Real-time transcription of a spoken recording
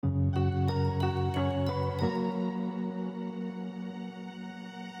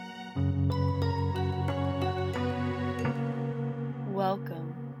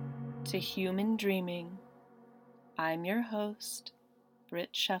to Human Dreaming. I'm your host,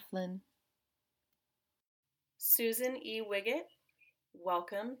 Britt Shefflin. Susan E. Wiggett,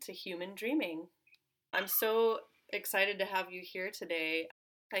 welcome to Human Dreaming. I'm so excited to have you here today.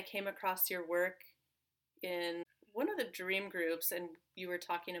 I came across your work in one of the dream groups, and you were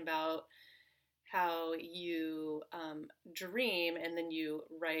talking about how you dream and then you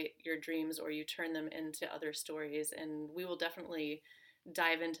write your dreams or you turn them into other stories. And we will definitely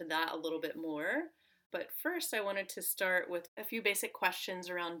dive into that a little bit more. But first, I wanted to start with a few basic questions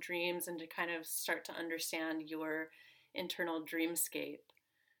around dreams and to kind of start to understand your internal dreamscape.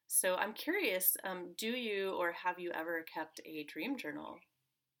 So I'm curious, do you or have you ever kept a dream journal?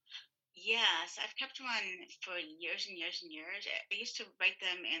 Yes, I've kept one for years and years and years. I used to write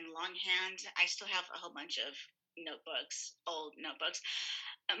them in longhand. I still have a whole bunch of notebooks, old notebooks.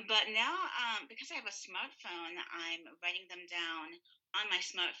 But now, because I have a smartphone, I'm writing them down on my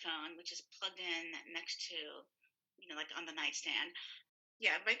smartphone, which is plugged in next to, like on the nightstand.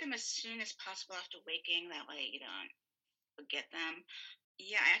 Yeah, I write them as soon as possible after waking. That way you don't forget them.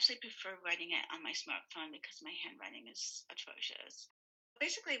 Yeah, I actually prefer writing it on my smartphone because my handwriting is atrocious.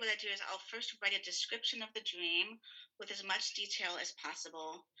 Basically, what I do is I'll first write a description of the dream with as much detail as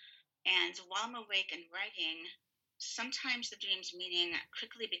possible. And while I'm awake and writing, sometimes the dream's meaning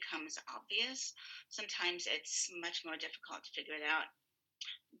quickly becomes obvious. Sometimes it's much more difficult to figure it out.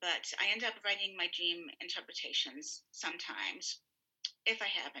 But I end up writing my dream interpretations sometimes, if I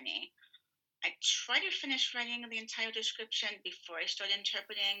have any. I try to finish writing the entire description before I start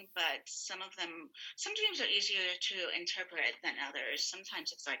interpreting, but some dreams are easier to interpret than others.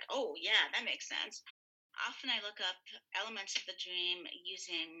 Sometimes it's like, oh, yeah, that makes sense. Often I look up elements of the dream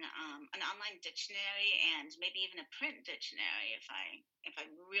using an online dictionary and maybe even a print dictionary if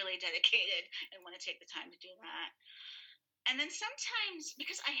I'm really dedicated and want to take the time to do that. And then sometimes,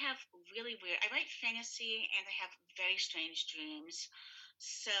 because I write fantasy and I have very strange dreams.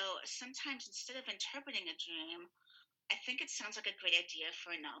 So sometimes instead of interpreting a dream, I think it sounds like a great idea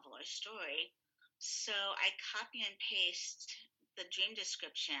for a novel or story. So I copy and paste the dream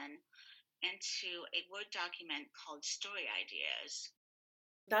description into a Word document called Story Ideas.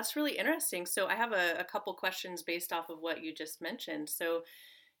 That's really interesting. So I have a couple questions based off of what you just mentioned. So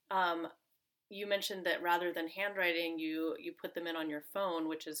you mentioned that rather than handwriting, you put them in on your phone,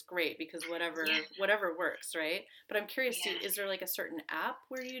 which is great because whatever works, right? But I'm curious, Yeah. is there like a certain app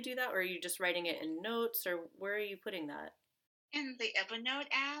where you do that, or are you just writing it in notes, or where are you putting that? In the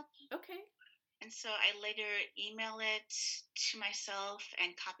Evernote app. Okay. And so I later email it to myself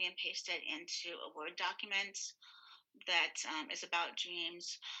and copy and paste it into a Word document that is about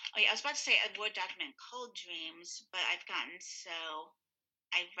dreams. Oh yeah, I was about to say a Word document called Dreams, but I've gotten so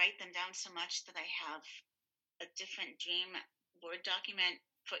I write them down so much that I have a different dream Word document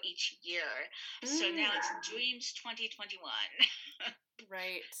for each year. So now it's Dreams 2021.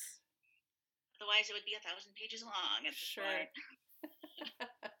 Right. Otherwise, it would be 1,000 pages long at this point.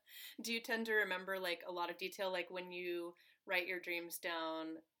 Do you tend to remember like a lot of detail, like when you write your dreams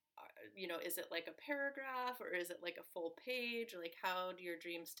down? Is it like a paragraph or is it like a full page? Like, how do your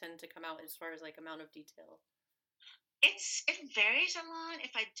dreams tend to come out as far as like amount of detail? It varies a lot.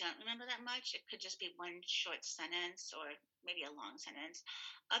 If I don't remember that much, it could just be one short sentence or maybe a long sentence.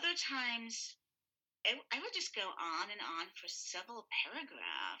 Other times, I would just go on and on for several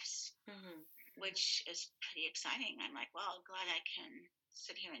paragraphs, which is pretty exciting. I'm like, well, glad I can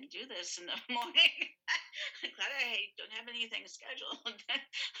sit here and do this in the morning. I'm glad I don't have anything scheduled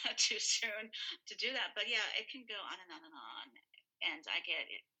too soon to do that. But yeah, it can go on and on and on. And I get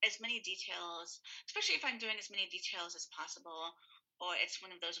as many details, especially if I'm doing as many details as possible, or it's one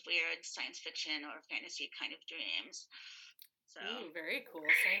of those weird science fiction or fantasy kind of dreams. So Ooh, very cool.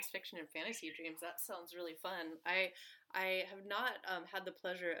 Science fiction and fantasy dreams. That sounds really fun. I have not had the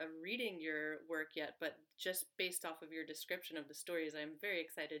pleasure of reading your work yet, but just based off of your description of the stories, I'm very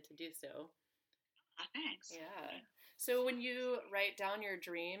excited to do so. thanks. Yeah. So when you write down your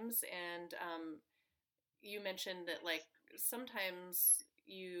dreams and you mentioned that like sometimes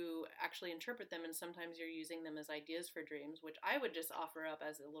you actually interpret them and sometimes you're using them as ideas for dreams, which I would just offer up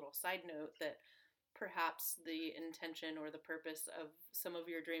as a little side note that perhaps the intention or the purpose of some of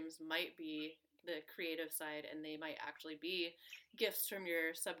your dreams might be the creative side and they might actually be gifts from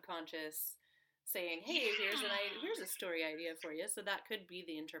your subconscious saying, hey, here's a story idea for you. So that could be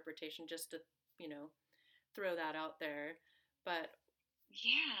the interpretation, just to throw that out there. But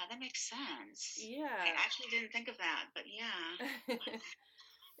yeah, that makes sense. yeah, I actually didn't think of that, but yeah.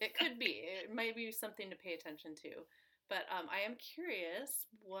 It could be. It might be something to pay attention to. But I am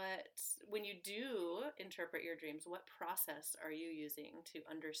curious, when you do interpret your dreams, what process are you using to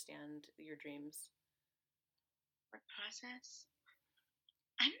understand your dreams? What process?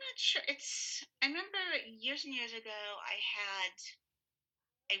 I'm not sure. I remember years and years ago, I had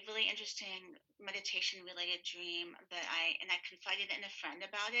a really interesting meditation related dream and I confided in a friend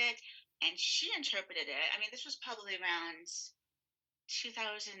about it, and she interpreted it. I mean, this was probably around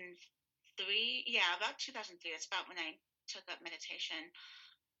 2003. Yeah, about 2003. That's about when I took up meditation.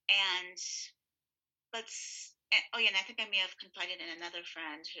 And oh yeah, and I think I may have confided in another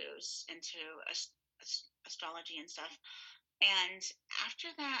friend who's into astrology and stuff. And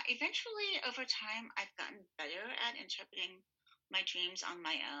after that, eventually over time, I've gotten better at interpreting my dreams on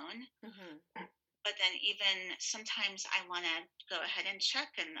my own. Mm-hmm. But then, even sometimes, I want to go ahead and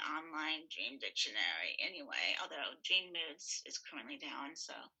check an online dream dictionary anyway, although Dream Moods is currently down.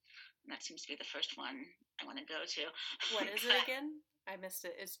 So that seems to be the first one I want to go to. What is it again? I missed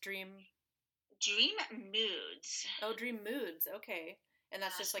it. It's Dream. Dream Moods. Oh, Dream Moods. Okay. And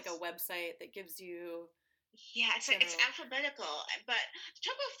that's just like a website that gives you. Yeah, it's alphabetical. But the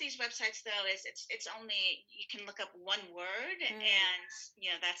trouble with these websites, though, is it's only, you can look up one word, and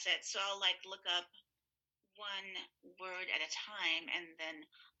that's it. So I'll like look up one word at a time, and then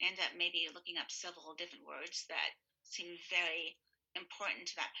end up maybe looking up several different words that seem very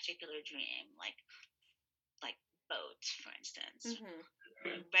important to that particular dream, like boat, for instance.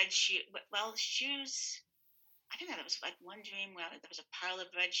 Mm-hmm. Red shoe. Well, shoes. I don't know. There was like one dream where there was a pile of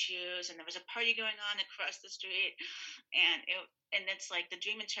red shoes, and there was a party going on across the street, and it's like the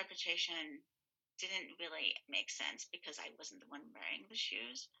dream interpretation didn't really make sense because I wasn't the one wearing the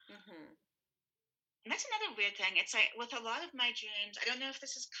shoes. Mm-hmm. And that's another weird thing. It's like with a lot of my dreams, I don't know if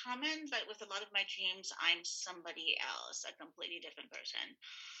this is common, but with a lot of my dreams, I'm somebody else, a completely different person.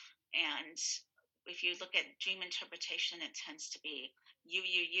 And if you look at dream interpretation, it tends to be you,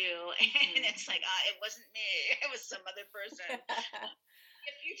 mm-hmm. And it's like, it wasn't me, it was some other person. A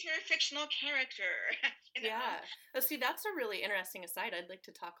future fictional character. Yeah. Well, see, that's a really interesting aside. I'd like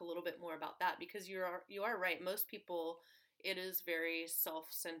to talk a little bit more about that, because you are right. Most people, it is very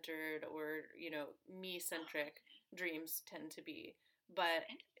self-centered, or me-centric dreams tend to be. But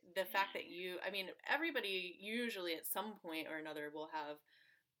the fact that everybody usually at some point or another will have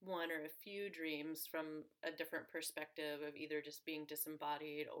one or a few dreams from a different perspective of either just being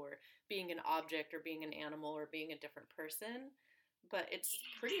disembodied, or being an object, or being an animal, or being a different person. But it's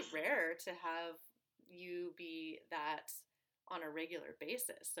pretty rare to have you be that on a regular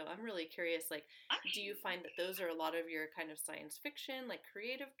basis. So I'm really curious, like, do you find that those are a lot of your kind of science fiction, like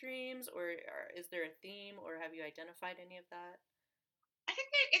creative dreams, or is there a theme, or have you identified any of that? I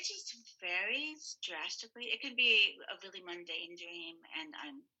think that it just varies drastically. It could be a really mundane dream, and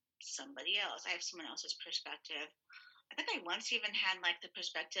I'm somebody else. I have someone else's perspective. I think I once even had like the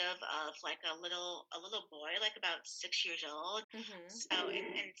perspective of like a little boy, like about 6 years old. Mm-hmm. So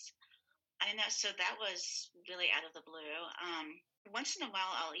and I don't know. So that was really out of the blue. Once in a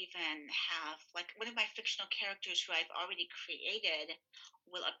while, I'll even have like one of my fictional characters who I've already created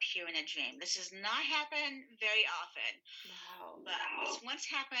will appear in a dream. This does not happen very often. Wow. But this once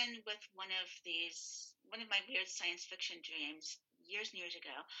happened with one of my weird science fiction dreams years and years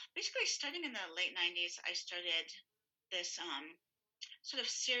ago. Basically, starting in the late 90s, I started this sort of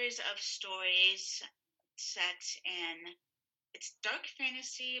series of stories set in, it's dark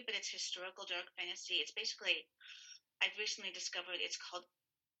fantasy, but it's historical dark fantasy. It's basically, I've recently discovered it's called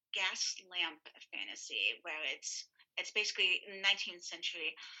gas lamp fantasy, where it's basically 19th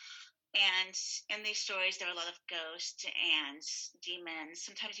century. And in these stories, there are a lot of ghosts and demons,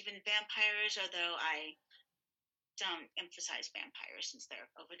 sometimes even vampires, although I don't emphasize vampires since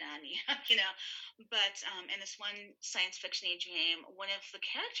they're overdone, But in this one science fiction dream, one of the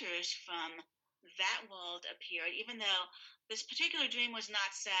characters from that world appeared, even though this particular dream was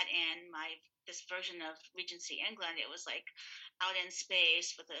not set in this version of Regency England. It was like out in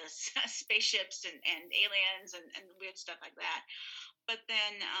space with spaceships and aliens and weird stuff like that. But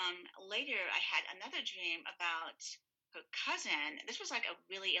then later I had another dream about her cousin. This was like a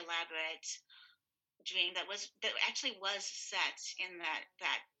really elaborate dream that actually was set in that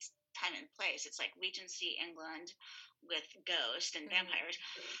time and place. It's like Regency England with ghosts and vampires.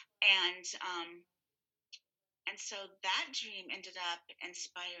 And so that dream ended up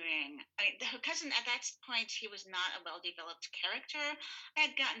inspiring. Her cousin at that point, he was not a well-developed character. I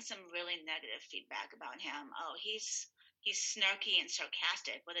had gotten some really negative feedback about him. Oh, he's he's snarky and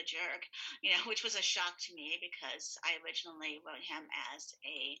sarcastic. What a jerk, which was a shock to me because I originally wrote him as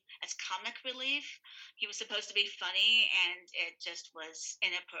comic relief. He was supposed to be funny, and it just was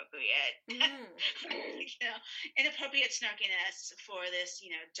inappropriate. Inappropriate snarkiness for this,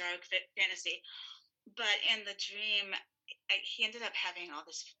 dark fantasy. But in the dream, he ended up having all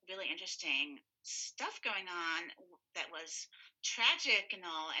this really interesting stuff going on that was tragic and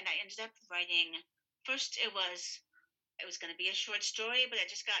all. And I ended up writing. First, it was going to be a short story, but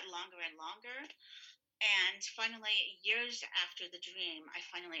it just got longer and longer. And finally, years after the dream, I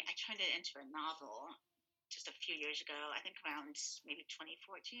turned it into a novel just a few years ago. I think around maybe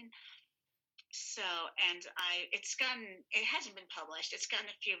 2014. So, and it hasn't been published. It's gotten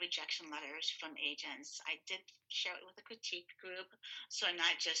a few rejection letters from agents. I did share it with a critique group, so I'm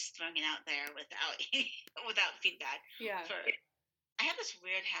not just throwing it out there without feedback. Yeah. I have this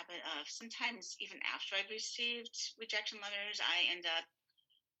weird habit of sometimes even after I've received rejection letters, I end up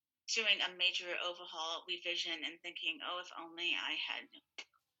doing a major overhaul, revision, and thinking, oh, if only I had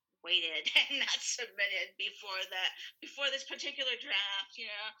waited and not submitted before this particular draft,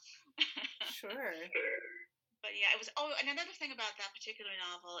 Sure. But yeah, it was. Oh, and another thing about that particular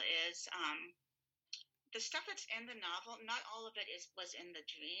novel is the stuff that's in the novel. Not all of it was in the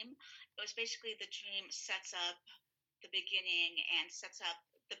dream. It was basically the dream sets up the beginning and sets up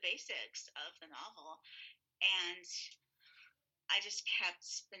the basics of the novel, and I just kept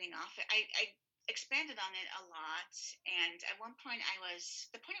spinning off it. I expanded on it a lot, and at one point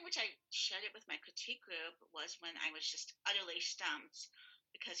the point at which I shared it with my critique group was when I was just utterly stumped,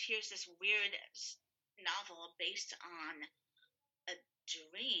 because here's this weird novel based on a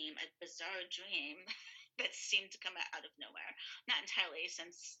dream, a bizarre dream that seemed to come out of nowhere. Not entirely,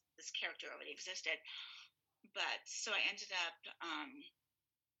 since this character already existed, but so I ended up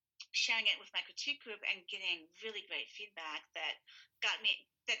sharing it with my critique group and getting really great feedback that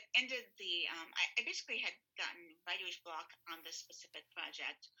ended the I basically had gotten writer's block on this specific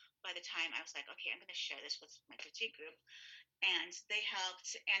project by the time I was like, okay, I'm going to share this with my critique group, and they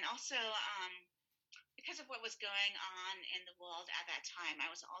helped. And also because of what was going on in the world at that time, I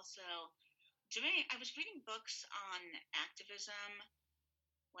was reading books on activism,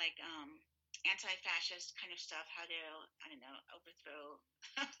 like anti-fascist kind of stuff, how to, I don't know, overthrow,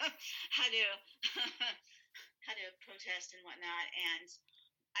 how to how to protest and whatnot. And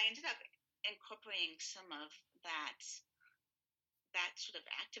I ended up incorporating some of that sort of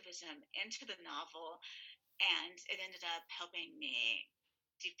activism into the novel, and it ended up helping me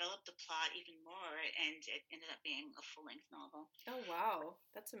develop the plot even more, and it ended up being a full-length novel. Oh wow,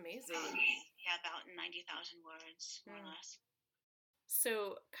 that's amazing. Yeah, about 90,000 words, more or less.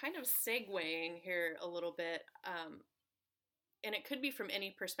 So kind of segueing here a little bit, and it could be from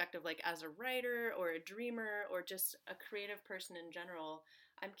any perspective, like as a writer or a dreamer or just a creative person in general.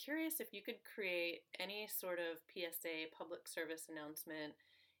 I'm curious if you could create any sort of PSA, public service announcement,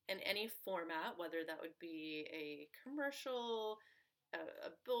 in any format, whether that would be a commercial,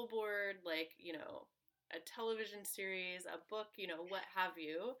 a billboard, like, a television series, a book, what have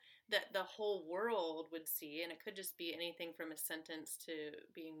you, that the whole world would see. And it could just be anything from a sentence to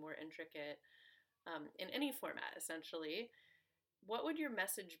being more intricate, in any format, essentially. What would your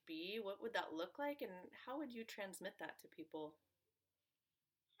message be? What would that look like? And how would you transmit that to people?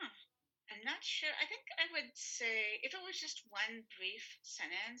 I'm not sure. I think I would say, if it was just one brief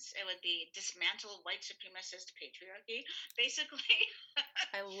sentence, it would be dismantle white supremacist patriarchy, basically.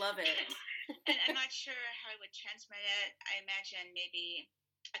 I love it. And I'm not sure how I would transmit it. I imagine maybe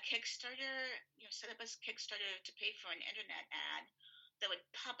a Kickstarter, set up a Kickstarter to pay for an internet ad that would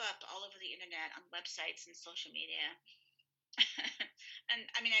pop up all over the internet on websites and social media. And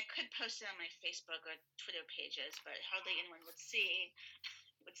I mean, I could post it on my Facebook or Twitter pages, but hardly anyone would see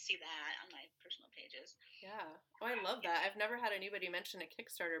that on my personal pages. Yeah. Oh, I love that. I've never had anybody mention a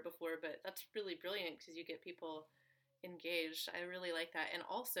Kickstarter before, but that's really brilliant because you get people engaged. I really like that. And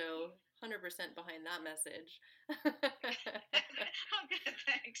also 100% behind that message. Oh, good.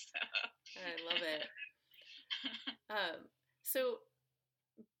 Thanks. I love it. So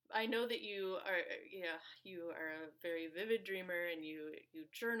I know that you are a very vivid dreamer, and you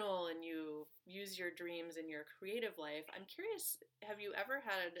journal and you use your dreams in your creative life. I'm curious, have you ever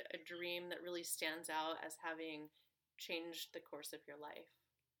had a dream that really stands out as having changed the course of your life?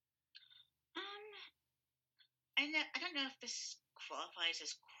 I don't know if this qualifies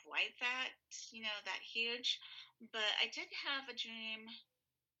as quite that, that huge, but I did have a dream.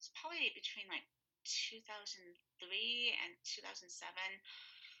 It's probably between like 2003 and 2007.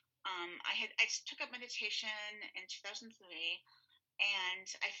 I took up meditation in 2003, and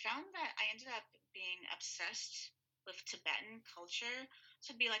I found that I ended up being obsessed with Tibetan culture.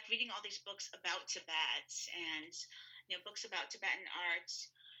 So it'd be like reading all these books about Tibet and books about Tibetan art.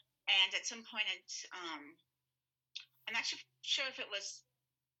 And at some point, I'm not sure if it was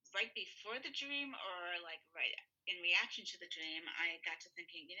right before the dream or like right in reaction to the dream, I got to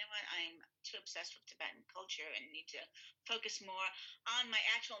thinking, you know what, I'm too obsessed with Tibetan culture and need to focus more on my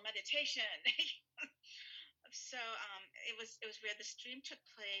actual meditation. So it was weird. This dream took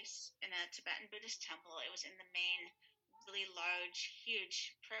place in a Tibetan Buddhist temple. It was in the main, really large,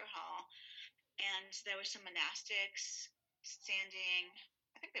 huge prayer hall, and there were some monastics standing.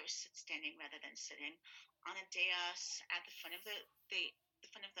 I think they were standing rather than sitting on a dais at the front of the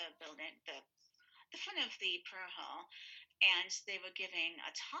front of the building, the front of the prayer hall, and they were giving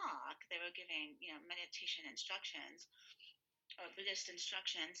a talk. They were giving meditation instructions or Buddhist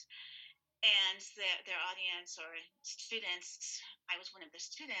instructions, and their audience or students. I was one of the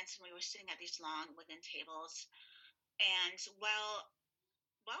students, and we were sitting at these long wooden tables. And while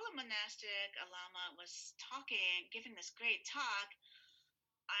a monastic, a lama, was talking, giving this great talk,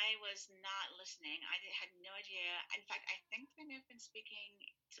 I was not listening. I had no idea. In fact, I think they may have been speaking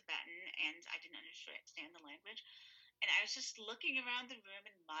Tibetan, and I didn't understand the language. And I was just looking around the room,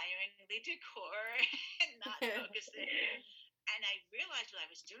 admiring the decor and not focusing. And I realized what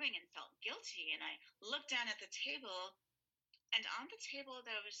I was doing and felt guilty. And I looked down at the table, and on the table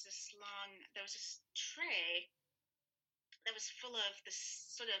there was this tray that was full of this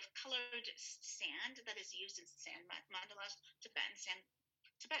sort of colored sand that is used in sand mandalas,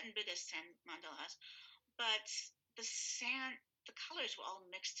 Tibetan Buddhist sand mandalas. But the colors were all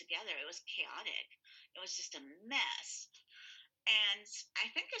mixed together. It was chaotic. It was just a mess. And I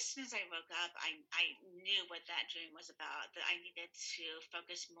think as soon as I woke up, I knew what that dream was about, that I needed to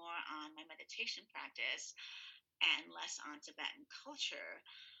focus more on my meditation practice and less on Tibetan culture.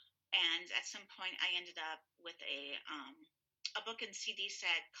 And at some point, I ended up with a book and CD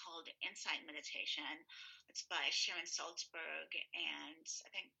set called Insight Meditation. It's by Sharon Salzberg and I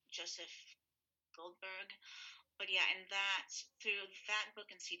think Joseph Goldberg. But yeah, through that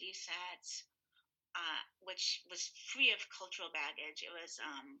book and CD set, which was free of cultural baggage, it was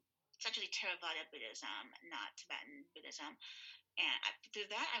essentially Theravada Buddhism, not Tibetan Buddhism. And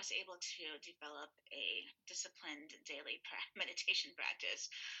through that, I was able to develop a disciplined daily meditation practice.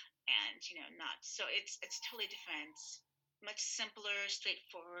 And it's totally different, much simpler,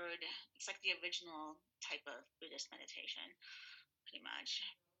 straightforward. It's like the original type of Buddhist meditation, pretty much.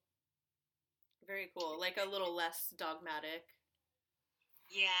 Very cool. Like a little less dogmatic.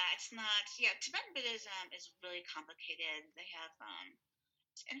 Yeah, it's not. Yeah, Tibetan Buddhism is really complicated. They have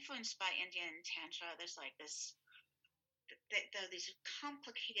it's influenced by Indian Tantra. There's like these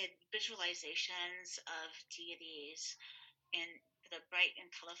complicated visualizations of deities that are bright and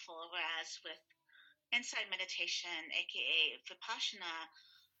colorful, whereas with Insight Meditation, aka Vipassana,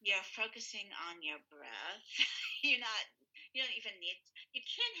 you're focusing on your breath. You don't even need. You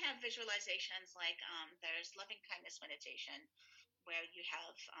can have visualizations like there's loving kindness meditation, where you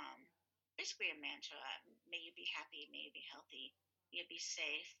have basically a mantra: May you be happy, may you be healthy, may you be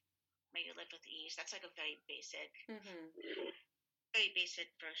safe, may you live with ease. That's like a very basic, very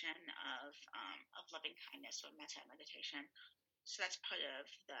basic version of loving kindness or metta meditation. So that's part of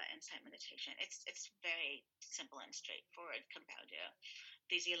the Insight Meditation. It's very simple and straightforward compared to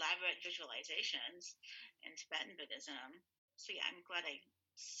these elaborate visualizations in Tibetan Buddhism. So yeah, I'm glad I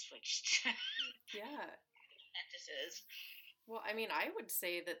switched. Yeah. Practices. Well, I mean, I would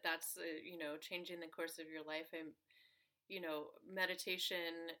say that that's changing the course of your life. And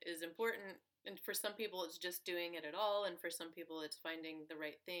meditation is important, and for some people it's just doing it at all, and for some people it's finding the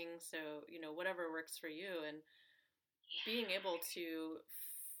right thing. So whatever works for you, and being able to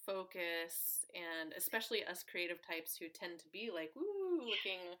focus, and especially us creative types who tend to be like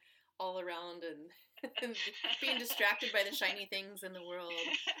looking all around and being distracted by the shiny things in the world,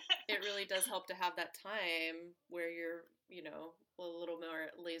 it really does help to have that time where you're a little more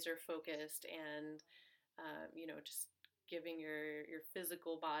laser focused and just giving your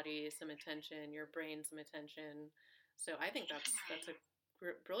physical body some attention, your brain some attention. So I think that's a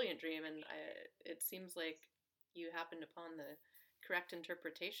brilliant dream, and it seems like you happened upon the correct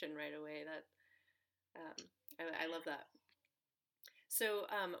interpretation right away. That I love that. So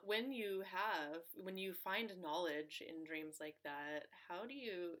when you find knowledge in dreams like that, how do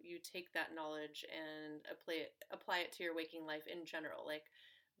you take that knowledge and apply it to your waking life in general? Like,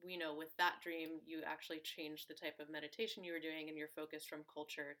 with that dream, you actually changed the type of meditation you were doing, and your focus from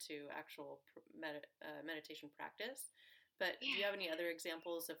culture to actual meditation practice. But do you have any other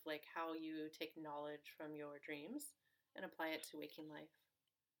examples of like how you take knowledge from your dreams and apply it to waking life?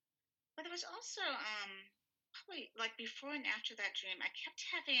 But there was also probably like before and after that dream, I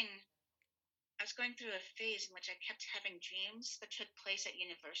was going through a phase in which I kept having dreams that took place at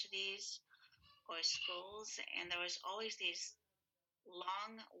universities or schools, and there was always these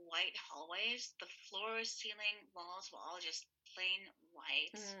long white hallways. The floor, ceiling, walls were all just plain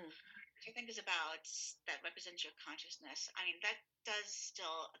white, which I think is about that represents your consciousness. I mean, that does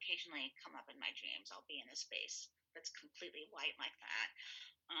still occasionally come up in my dreams. I'll be in a space that's completely white like that.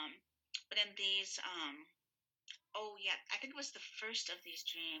 But in these, oh yeah, I think it was the first of these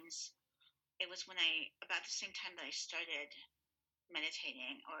dreams. It was about the same time that I started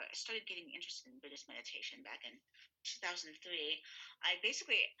meditating, or I started getting interested in Buddhist meditation back in 2003.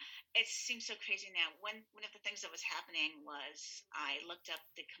 It seems so crazy now. One of the things that was happening was I looked up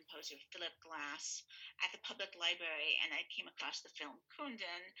the composer Philip Glass at the public library, and I came across the film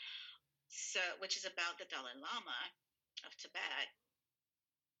Kundun, which is about the Dalai Lama of Tibet.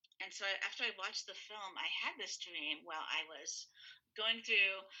 And so after I watched the film, I had this dream while I was going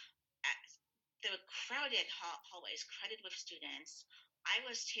through the crowded hallways, crowded with students. I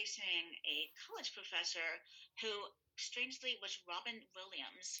was chasing a college professor who strangely was Robin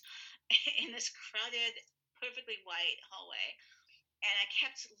Williams in this crowded, perfectly white hallway. And I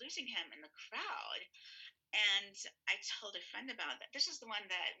kept losing him in the crowd. And I told a friend about that. This is the one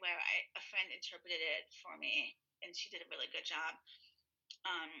where a friend interpreted it for me, and she did a really good job.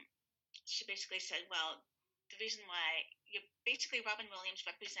 She basically said, well, the reason why Robin Williams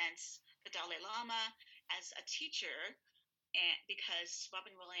represents the Dalai Lama as a teacher, and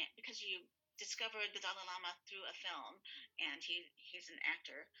because you discovered the Dalai Lama through a film, and he's an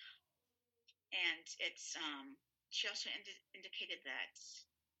actor, and it's she also indicated that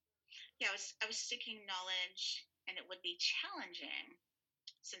I was seeking knowledge, and it would be challenging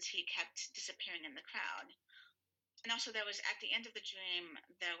since he kept disappearing in the crowd. And also, there was at the end of the dream,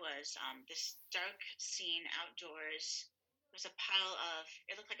 there was this dark scene outdoors. There was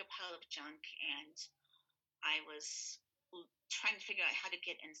it looked like a pile of junk, and I was trying to figure out how to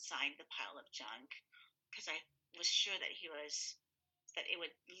get inside the pile of junk because I was sure that it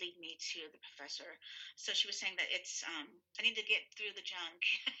would lead me to the professor. So she was saying that I need to get through the junk,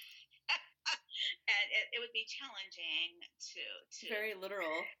 and it would be challenging to very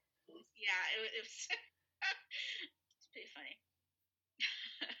literal. Yeah, it was. It's pretty funny.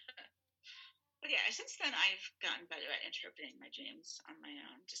 But yeah, since then I've gotten better at interpreting my dreams on my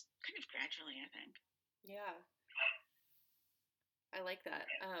own, just kind of gradually, I think. Yeah. I like that.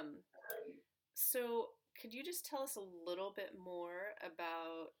 So could you just tell us a little bit more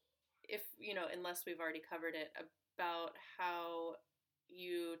about, if, unless we've already covered it, about how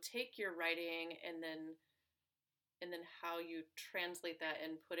you take your writing and then how you translate that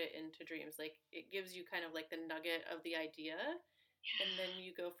and put it into dreams? Like, it gives you kind of like the nugget of the idea, and then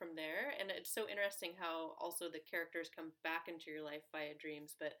you go from there. And it's so interesting how also the characters come back into your life via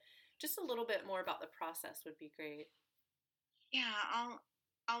dreams, but just a little bit more about the process would be great. Yeah,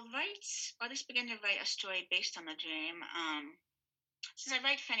 I'll write, or at least begin to write a story based on the dream. Since I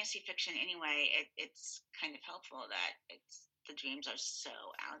write fantasy fiction anyway, it's kind of helpful that the dreams are so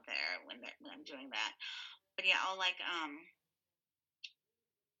out there when I'm doing that. But yeah,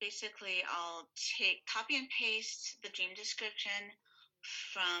 basically I'll copy and paste the dream description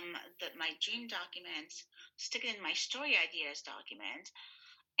from my dream document, stick it in my story ideas document,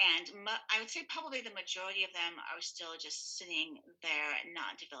 and I would say probably the majority of them are still just sitting there and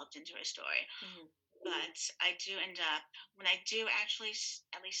not developed into a story. Mm-hmm. But I do end up, when I do actually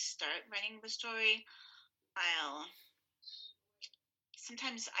at least start writing the story,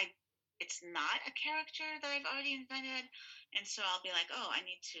 it's not a character that I've already invented, and so I'll be like, oh, I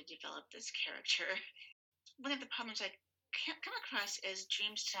need to develop this character. One of the problems I come across is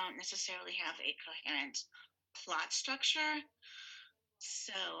dreams don't necessarily have a coherent plot structure.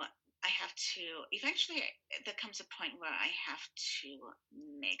 So I have to, eventually there comes a point where I have to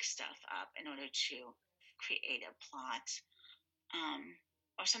make stuff up in order to create a plot.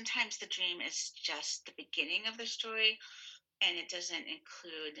 Or sometimes the dream is just the beginning of the story, and it doesn't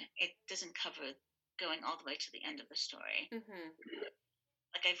cover going all the way to the end of the story. Mm-hmm.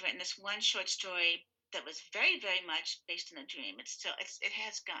 Like, I've written this one short story that was very, very much based on a dream. It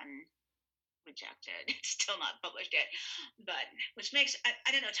has gotten rejected. It's still not published yet, but which makes, I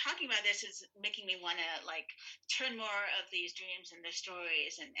don't know, talking about this is making me want to like turn more of these dreams into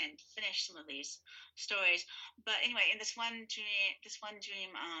stories and finish some of these stories. But anyway, in this one dream,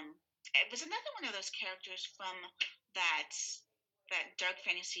 it was another one of those characters from that dark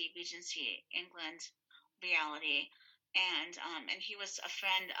fantasy Regency England reality, and he was a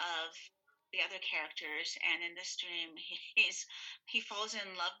friend of the other characters. And in this dream, he falls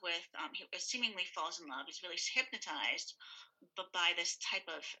in love with he seemingly falls in love. He's really hypnotized, but by this type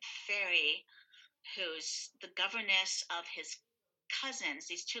of fairy who's the governess of his cousins,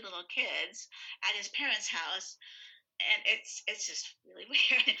 these two little kids, at his parents' house, and it's just really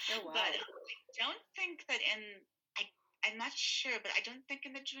weird. Oh, wow. But I don't think that I'm not sure, but I don't think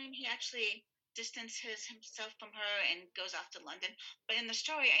in the dream he actually distances himself from her and goes off to London. But in the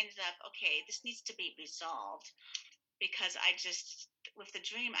story, I ended up, okay, this needs to be resolved, because I just, with the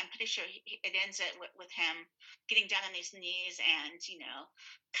dream, I'm pretty sure it ends it with him getting down on his knees and,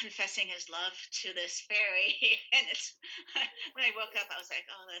 confessing his love to this fairy. And it's, when I woke up, I was like,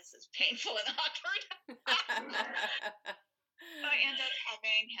 oh, this is painful and awkward. I end up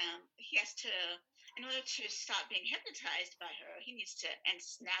having him, he has to, in order to stop being hypnotized by her, he needs to, and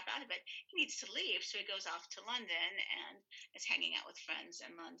snap out of it, he needs to leave. So he goes off to London and is hanging out with friends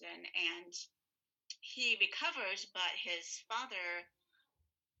in London. And he recovers, but his father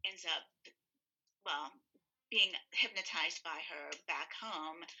ends up, well, being hypnotized by her back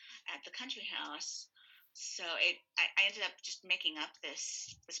home at the country house. So I ended up just making up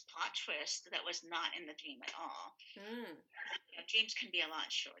this plot twist that was not in the dream at all. Dreams can be a lot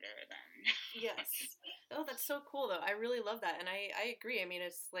shorter than. Yes. Oh, that's so cool, though. I really love that, and I agree. I mean,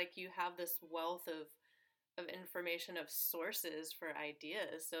 it's like you have this wealth of information, of sources for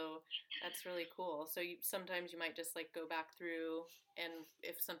ideas, so that's really cool. So sometimes you might just like go back through, and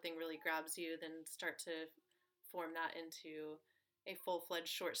if something really grabs you, then start to form that into a full-fledged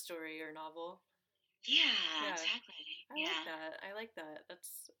short story or novel. Yeah, exactly. I like that.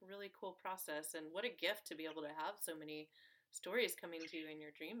 That's a really cool process, and what a gift to be able to have so many stories coming to you in your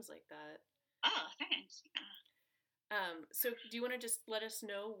dreams like that. Oh, thanks. Yeah. So do you want to just let us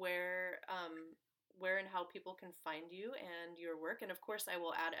know where and how people can find you and your work? And of course, I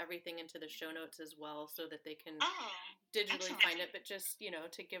will add everything into the show notes as well, so that they can digitally excellent. Find it. But just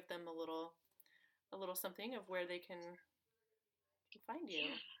to give them a little something of where they can find you.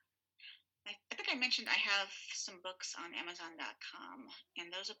 Yeah. I think I mentioned I have some books on Amazon.com,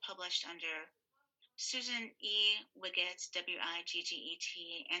 and those are published under Susan E. Wigget,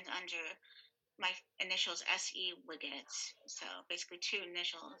 Wigget, and under my initials, S.E. Wigget. So basically two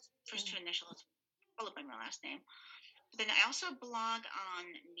initials, first two initials, followed by my last name. But then I also blog on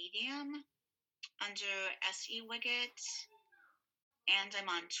Medium under S.E. Wigget, and I'm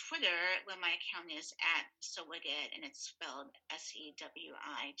on Twitter where my account is @SoWigget, and it's spelled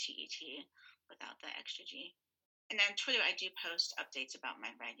SEWIGET without the extra G. And on Twitter, I do post updates about my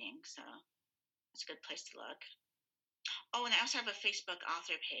writing, so it's a good place to look. Oh, and I also have a Facebook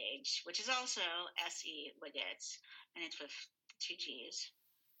author page, which is also S.E. Wigget, and it's with 2 G's.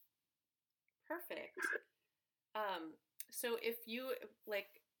 Perfect. So if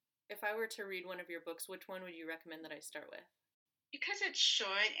I were to read one of your books, which one would you recommend that I start with? Because it's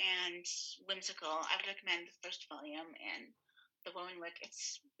short and whimsical, I would recommend the first volume, and the Womanwick,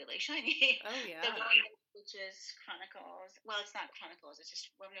 it's really shiny. Oh, yeah. The Womanwick Witches Chronicles. Well, it's not Chronicles, it's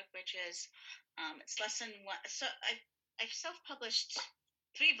just Womanwick Witches. It's less than one. So I've self-published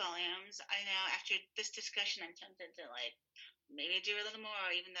 3 volumes. I know after this discussion, I'm tempted to maybe do a little more,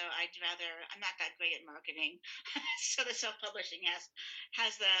 even though I'm not that great at marketing. So the self-publishing has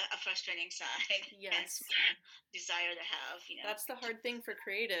a frustrating side. Yes. And desire to have, That's the hard thing for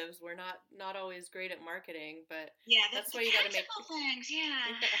creatives. We're not always great at marketing, but that's why you got to make things.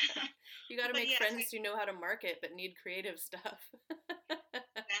 Yeah. You got to make friends who know how to market but need creative stuff.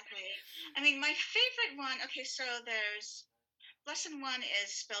 Exactly. I mean, my favorite one. Okay, so there's lesson 1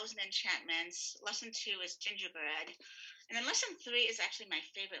 is spells and enchantments. Lesson 2 is gingerbread. And then lesson 3 is actually my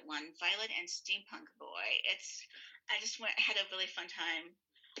favorite one, Violet and Steampunk Boy. I had a really fun time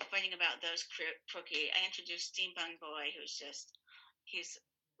writing about those quirky. I introduced Steampunk Boy, he's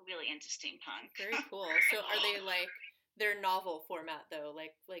really into steampunk. Very cool. So are they they're novel format though,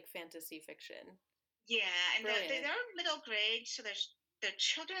 like fantasy fiction? Yeah, and they're middle grade, so they're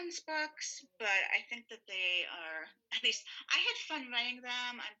children's books, but I think that they are, at least I had fun writing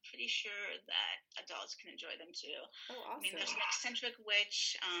them. I'm pretty sure that adults can enjoy them too. Oh, awesome. I mean, there's an eccentric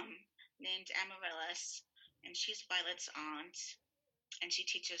witch named Amaryllis, and she's Violet's aunt, and she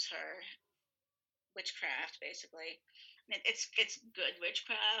teaches her witchcraft, basically. And it's good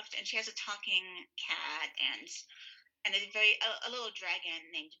witchcraft, and she has a talking cat and a little dragon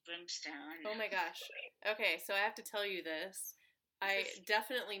named Brimstone. Oh my gosh. Okay, so I have to tell you this. I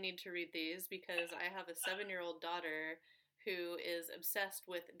definitely need to read these because I have a 7-year-old daughter who is obsessed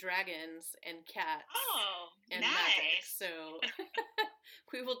with dragons and cats and nice. magic. So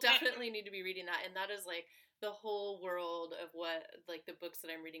we will definitely need to be reading that. And that is the whole world of what like the books that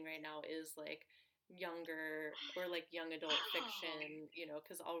I'm reading right now is like younger or like young adult Oh, fiction, you know,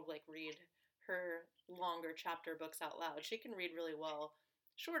 because I'll like read her longer chapter books out loud. She can read really well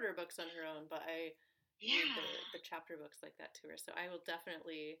shorter books on her own, but I read yeah. the chapter books like that to her. So I will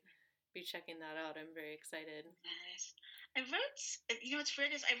definitely be checking that out. I'm very excited. Nice. I wrote, you know, what's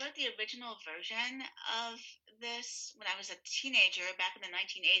weird is I wrote the original version of this when I was a teenager back in the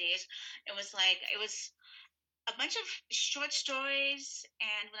 1980s. It was a bunch of short stories.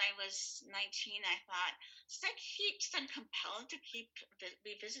 And when I was 19, I thought, since I'm compelled to keep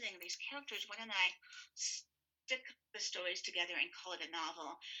revisiting these characters, why don't I stick the stories together and call it a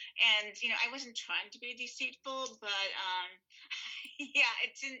novel? And, you know, I wasn't trying to be deceitful, but yeah,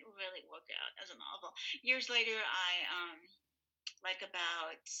 it didn't really work out as a novel. Years later, like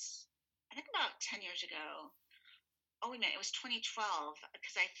about, I think about 10 years ago, oh, wait a minute, it was 2012,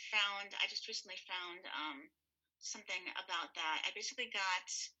 because I just recently found something about that.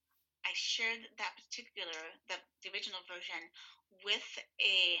 I shared that the original version with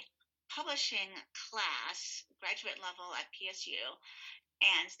a publishing class, graduate level at PSU,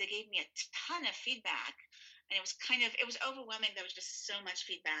 and they gave me a ton of feedback. And it was overwhelming. There was just so much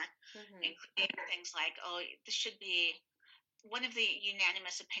feedback, Mm-hmm. including things like, oh, this should be, one of the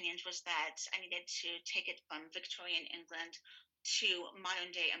unanimous opinions was that I needed to take it from Victorian England to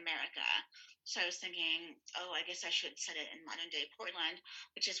modern day America. So I was thinking, oh, I guess I should set it in modern day Portland,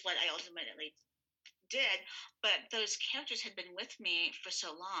 which is what I ultimately did. But those characters had been with me for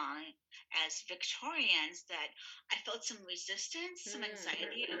so long as Victorians that I felt some resistance, some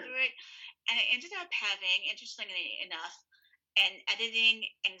anxiety over it. And I ended up having, interestingly enough, an editing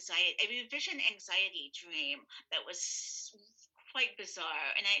anxiety, a revision anxiety dream that was quite bizarre.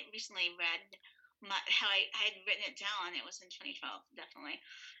 And I recently read how I had written it down. It was in 2012, definitely.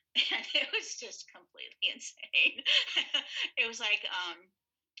 And it was just completely insane. It was like,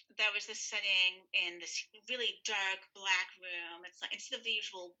 there was this setting in this really dark black room. It's like, instead of the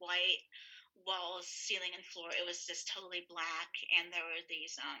usual white walls, ceiling, and floor, it was just totally black. And there were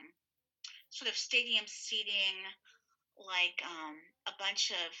these sort of stadium seating, like a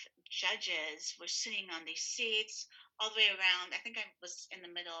bunch of judges were sitting on these seats all the way around. I think I was in the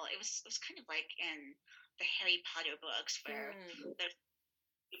middle. It was kind of like in the Harry Potter books where Mm. they're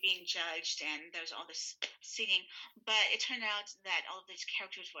being judged and there's all this seating. But it turned out that all of these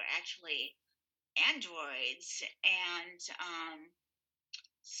characters were actually androids, and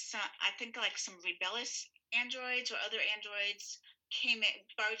so I think like some rebellious androids or other androids came in,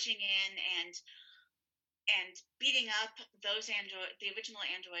 barging in, and beating up the original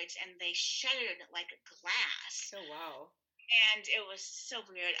androids, and they shattered like glass. Oh wow. And it was so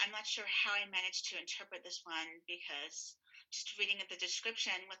weird. I'm not sure how I managed to interpret this one, because just reading the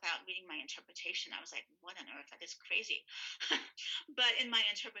description without reading my interpretation, I was like, what on earth? That is crazy. But in my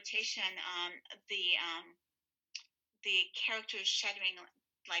interpretation, the um, the characters shattering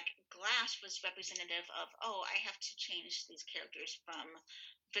like glass was representative of, oh, I have to change these characters from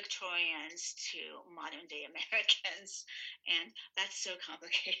Victorians to modern day Americans, and that's so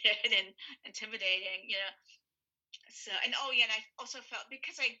complicated and intimidating, you know. So, and oh yeah, and I also felt,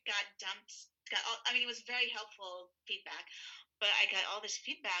 because I got all, I mean, it was very helpful feedback, but I got all this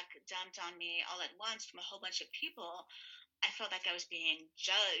feedback dumped on me all at once from a whole bunch of people. I felt like I was being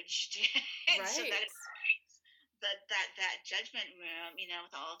judged, and so Right. that judgment room, you know,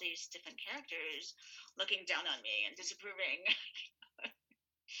 with all these different characters looking down on me and disapproving.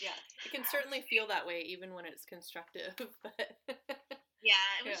 Yeah. It can certainly feel that way even when it's constructive, but Yeah,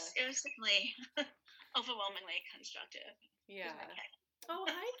 it yeah. was it was definitely overwhelmingly constructive. Here's my Yeah. cat. Oh,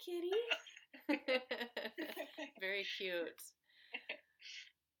 hi, kitty. Very cute.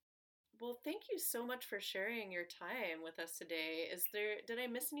 Well, thank you so much for sharing your time with us today. Did I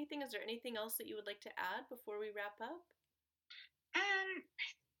miss anything? Is there anything else that you would like to add before we wrap up? I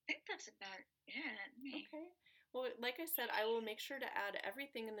think that's about it. Me. Okay. Well, like I said, I will make sure to add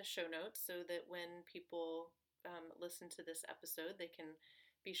everything in the show notes so that when people listen to this episode, they can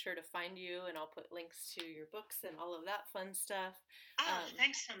be sure to find you, and I'll put links to your books and all of that fun stuff. Oh, Um,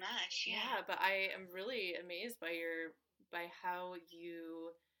 thanks so much. Yeah. yeah, but I am really amazed by by how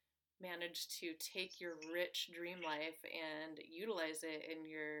you managed to take your rich dream life and utilize it in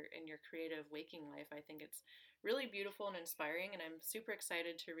your creative waking life. I think it's really beautiful and inspiring, and I'm super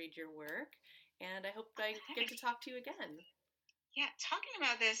excited to read your work, and I hope Oh, I get to thanks. talk to you again. Yeah, talking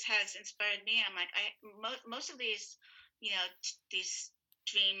about this has inspired me. I'm like, most of these, you know, these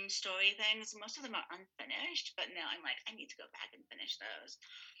dream story things, most of them are unfinished. But now I'm like, I need to go back and finish those.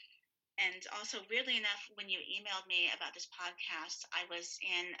 And also, weirdly enough, when you emailed me about this podcast, I was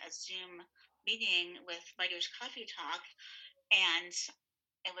in a Zoom meeting with Writers Coffee Talk, and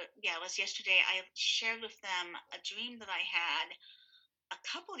it was yesterday. I shared with them a dream that I had a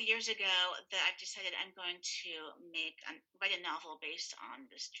couple years ago that I've decided I'm going to write a novel based on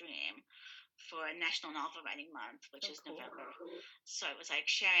this dream for National Novel Writing Month, which is cool. November. So it was like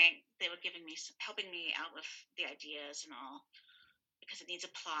sharing. They were giving me, helping me out with the ideas and all, because it needs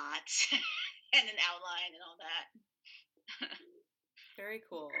a plot and an outline and all that. Very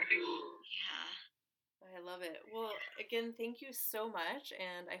cool. Yeah. I love it. Well, again, thank you so much,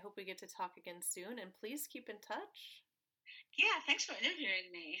 and I hope we get to talk again soon. And please keep in touch. Yeah, thanks for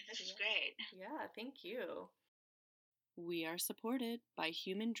interviewing me. This was great. Yeah, thank you. We are supported by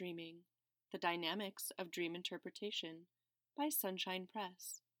Human Dreaming, The Dynamics of Dream Interpretation by Sunshine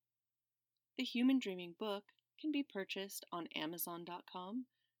Press. The Human Dreaming book can be purchased on Amazon.com,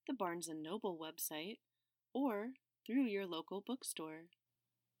 the Barnes & Noble website, or through your local bookstore.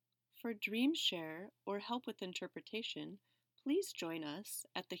 For Dream Share or help with interpretation, please join us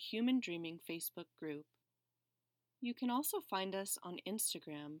at the Human Dreaming Facebook group. You can also find us on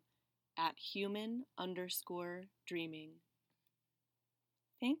Instagram at human_dreaming.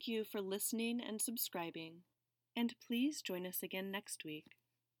 Thank you for listening and subscribing, and please join us again next week.